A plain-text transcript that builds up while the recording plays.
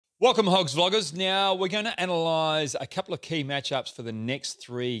Welcome, Hogs Vloggers. Now, we're going to analyse a couple of key matchups for the next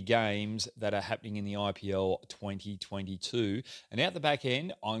three games that are happening in the IPL 2022. And out the back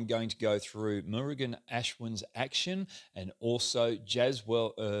end, I'm going to go through Murugan Ashwin's action and also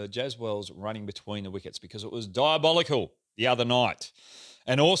Jaswell's running between the wickets because it was diabolical the other night.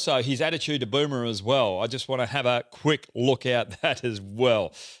 And also his attitude to Boomer as well. I just want to have a quick look at that as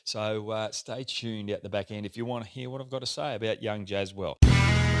well. So stay tuned at the back end if you want to hear what I've got to say about young Jaswell.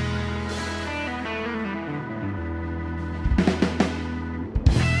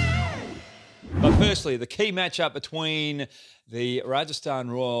 But firstly, the key matchup between the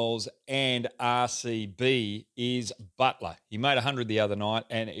Rajasthan Royals and RCB is Buttler. He made 100 the other night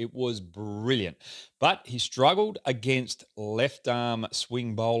and it was brilliant. But he struggled against left-arm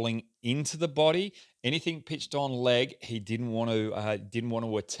swing bowling into the body. Anything pitched on leg, he didn't want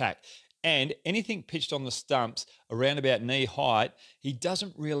to attack. And anything pitched on the stumps around about knee height, he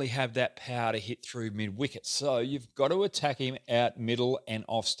doesn't really have that power to hit through mid-wicket. So you've got to attack him out middle and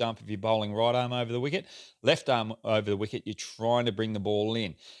off stump if you're bowling right arm over the wicket. Left arm over the wicket, you're trying to bring the ball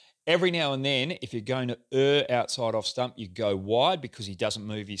in. Every now and then, if you're going to err outside off stump, you go wide because he doesn't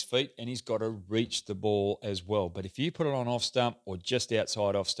move his feet and he's got to reach the ball as well. But if you put it on off stump or just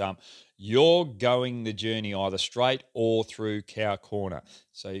outside off stump, you're going the journey either straight or through cow corner.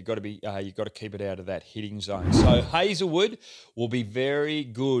 So you've got to keep it out of that hitting zone. So Hazlewood will be very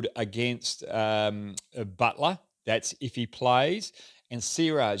good against Buttler. That's if he plays. And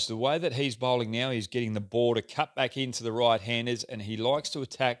Siraj, the way that he's bowling now, he's getting the ball to cut back into the right-handers and he likes to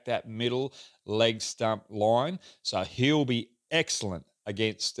attack that middle leg stump line. So he'll be excellent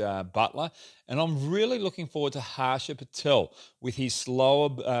against Buttler. And I'm really looking forward to Harsha Patel with his slower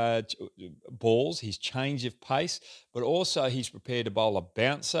balls, his change of pace, but also he's prepared to bowl a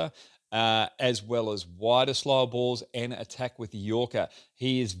bouncer, as well as wider slower balls and attack with the Yorker.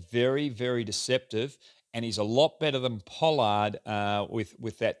 He is very, very deceptive. And he's a lot better than Pollard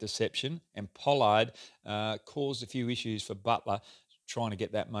with that deception. And Pollard caused a few issues for Buttler trying to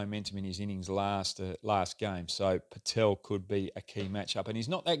get that momentum in his innings last game. So Patel could be a key matchup. And he's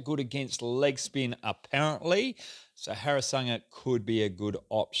not that good against leg spin apparently. So Harasunga could be a good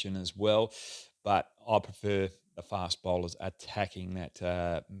option as well. But I prefer the fast bowlers attacking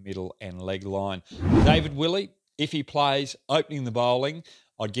that middle and leg line. David Willey, if he plays, opening the bowling,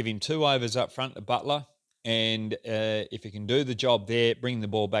 I'd give him 2 overs up front to Buttler. And if he can do the job there, bring the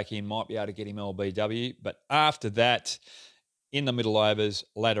ball back in, might be able to get him LBW. But after that, in the middle overs,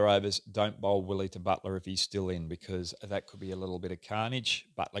 latter overs, don't bowl Willie to Buttler if he's still in because that could be a little bit of carnage.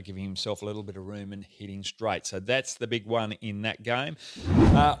 Buttler giving himself a little bit of room and hitting straight. So that's the big one in that game.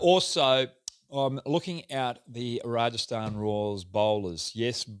 Also, I'm looking at the Rajasthan Royals bowlers.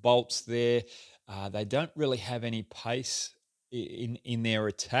 Yes, Bolt's there. They don't really have any pace in their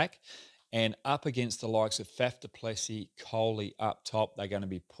attack. And up against the likes of Faf du Plessis, Kohli up top, they're going to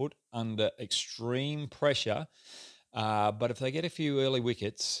be put under extreme pressure. But if they get a few early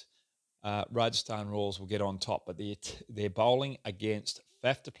wickets, Rajasthan Royals will get on top. But they're bowling against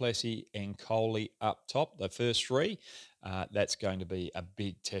Faf du Plessis and Kohli up top, the first three. That's going to be a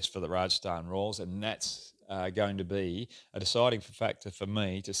big test for the Rajasthan Royals, and that's going to be a deciding factor for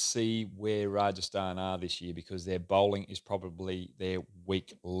me to see where Rajasthan are this year because their bowling is probably their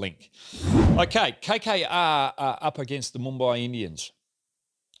weak link. Okay, KKR are up against the Mumbai Indians.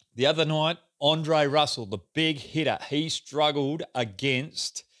 The other night, Andre Russell, the big hitter, he struggled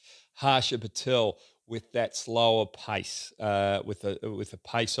against Harsha Patel with that slower pace, with the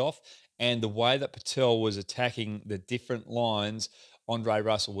pace off. And the way that Patel was attacking the different lines, Andre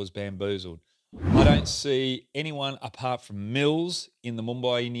Russell was bamboozled. I don't see anyone apart from Mills in the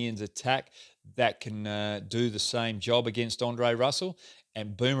Mumbai Indians attack that can do the same job against Andre Russell.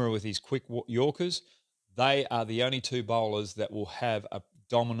 And Boomer with his quick Yorkers, they are the only 2 bowlers that will have a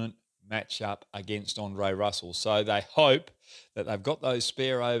dominant matchup against Andre Russell. So they hope that they've got those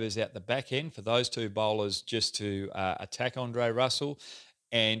spare overs at the back end for those 2 bowlers just to attack Andre Russell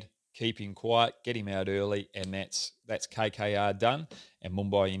and keep him quiet, get him out early, and that's KKR done. And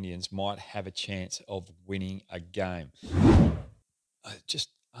Mumbai Indians might have a chance of winning a game. Just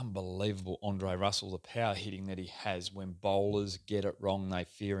unbelievable, Andre Russell, the power hitting that he has. When bowlers get it wrong, they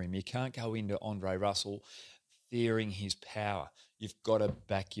fear him. You can't go into Andre Russell fearing his power. You've got to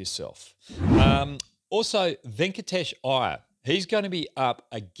back yourself. Also, Venkatesh Iyer. He's going to be up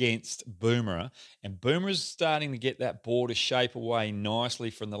against Boomer, and Boomer's starting to get that ball to shape away nicely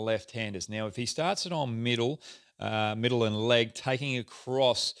from the left-handers. Now, if he starts it on middle and leg, taking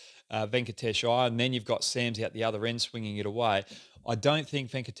across Venkatesh Iyer, and then you've got Sam's out the other end swinging it away, I don't think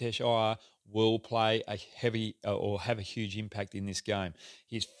Venkatesh Iyer will play a heavy or have a huge impact in this game.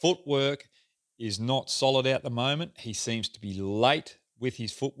 His footwork is not solid at the moment. He seems to be late with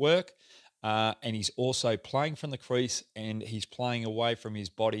his footwork. And he's also playing from the crease, and he's playing away from his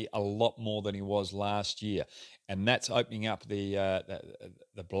body a lot more than he was last year, and that's opening up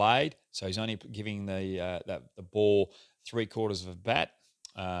the blade. So he's only giving the ball 3/4 of a bat,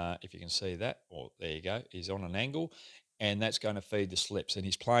 if you can see that. Well, there you go. He's on an angle, and that's going to feed the slips. And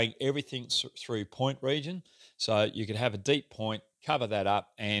he's playing everything through point region, so you could have a deep point, cover that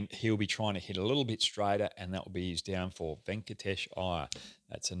up, and he'll be trying to hit a little bit straighter, and that will be his downfall. Venkatesh Iyer.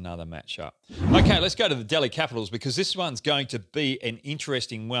 That's another matchup. Okay, let's go to the Delhi Capitals, because this one's going to be an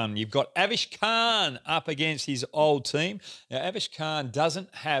interesting one. You've got Avish Khan up against his old team. Now, Avish Khan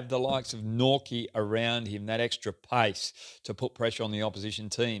doesn't have the likes of Norkie around him, that extra pace to put pressure on the opposition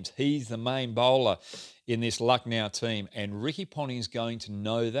teams. He's the main bowler in this Lucknow team, and Ricky Ponting's going to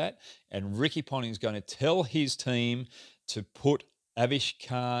know that, and Ricky Ponting's going to tell his team to put Avish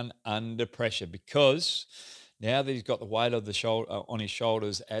Khan under pressure, because now that he's got the weight of the shoulder on his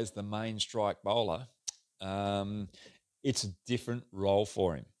shoulders as the main strike bowler, it's a different role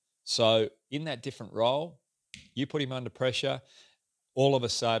for him. So in that different role, you put him under pressure, all of a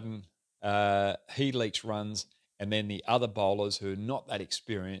sudden he leaks runs, and then the other bowlers who are not that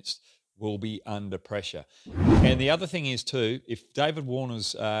experienced will be under pressure. And the other thing is too, if David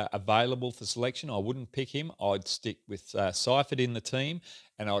Warner's available for selection, I wouldn't pick him. I'd stick with Seifert in the team,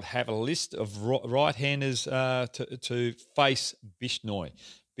 and I'd have a list of right-handers to face Bishnoi.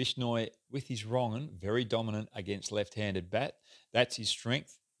 Bishnoi, with his wrong-un, very dominant against left-handed bat. That's his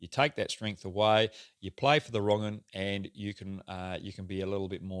strength. You take that strength away, you play for the wrong-un, and you can be a little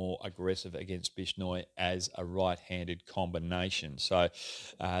bit more aggressive against Bishnoi as a right-handed combination. So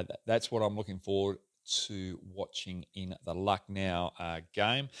that's what I'm looking forward to watching in the Lucknow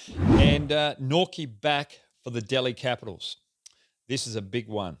game. And Norkie back for the Delhi Capitals. This is a big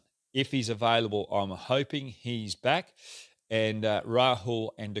one. If he's available, I'm hoping he's back. And Rahul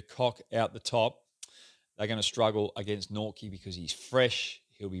and de Kock out the top, they're going to struggle against Norkie because he's fresh.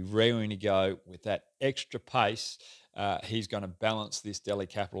 He'll be raring to go with that extra pace. He's going to balance this Delhi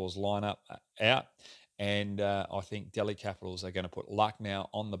Capitals lineup out. And I think Delhi Capitals are going to put Lucknow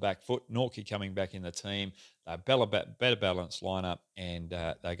on the back foot. Norkie coming back in the team. Better balanced lineup, and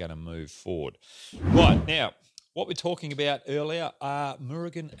they're going to move forward. Right, now, what we're talking about earlier are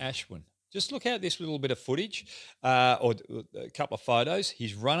Murugan Ashwin. Just look at this little bit of footage or a couple of photos.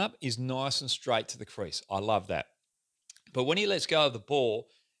 His run-up is nice and straight to the crease. I love that. But when he lets go of the ball,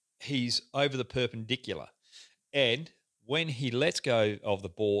 he's over the perpendicular. And when he lets go of the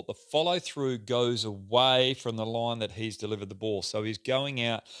ball, the follow-through goes away from the line that he's delivered the ball. So he's going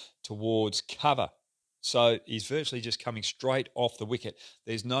out towards cover. So he's virtually just coming straight off the wicket.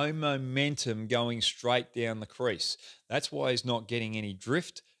 There's no momentum going straight down the crease. That's why he's not getting any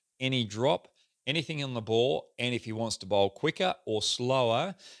drift, any drop, anything on the ball. And if he wants to bowl quicker or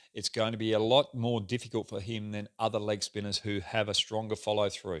slower, it's going to be a lot more difficult for him than other leg spinners who have a stronger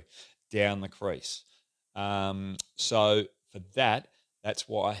follow-through down the crease. So for that's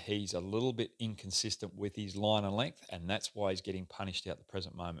why he's a little bit inconsistent with his line and length, and that's why he's getting punished at the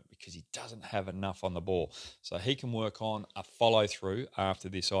present moment, because he doesn't have enough on the ball. So he can work on a follow-through after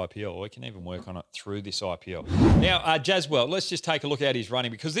this IPL, or he can even work on it through this IPL. Now, Jaswell, let's just take a look at his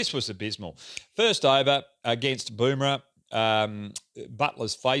running, because this was abysmal. First over against Bumrah,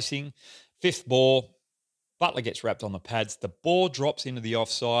 Buttler's facing. Fifth ball, Buttler gets wrapped on the pads. The ball drops into the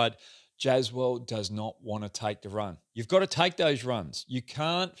offside. Jaswell does not want to take the run. You've got to take those runs. You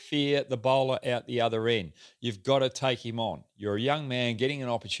can't fear the bowler out the other end. You've got to take him on. You're a young man getting an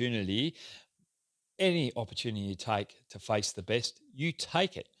opportunity. Any opportunity you take to face the best, you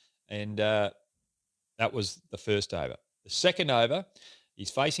take it. And that was the first over. The second over,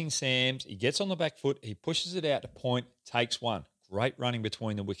 he's facing Sams. He gets on the back foot. He pushes it out to point, takes one. Great running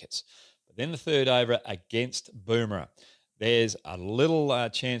between the wickets. But then the third over against Bumrah. There's a little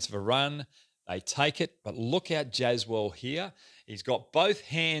chance of a run. They take it, but look at Jaswell here. He's got both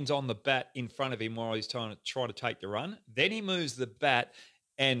hands on the bat in front of him while he's trying to take the run. Then he moves the bat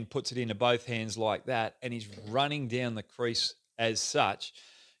and puts it into both hands like that, and he's running down the crease as such.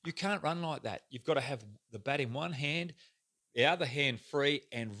 You can't run like that. You've got to have the bat in one hand, the other hand free,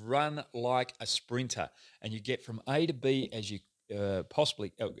 and run like a sprinter. And you get from A to B as you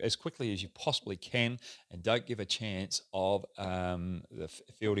as quickly as you possibly can, and don't give a chance of the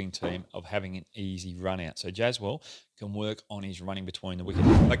fielding team of having an easy run out. So Jaswell can work on his running between the wickets.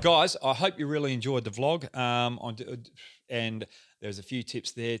 But guys, I hope you really enjoyed the vlog, and there's a few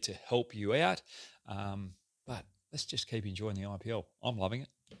tips there to help you out. But let's just keep enjoying the IPL. I'm loving it.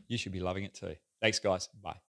 You should be loving it too. Thanks, guys. Bye.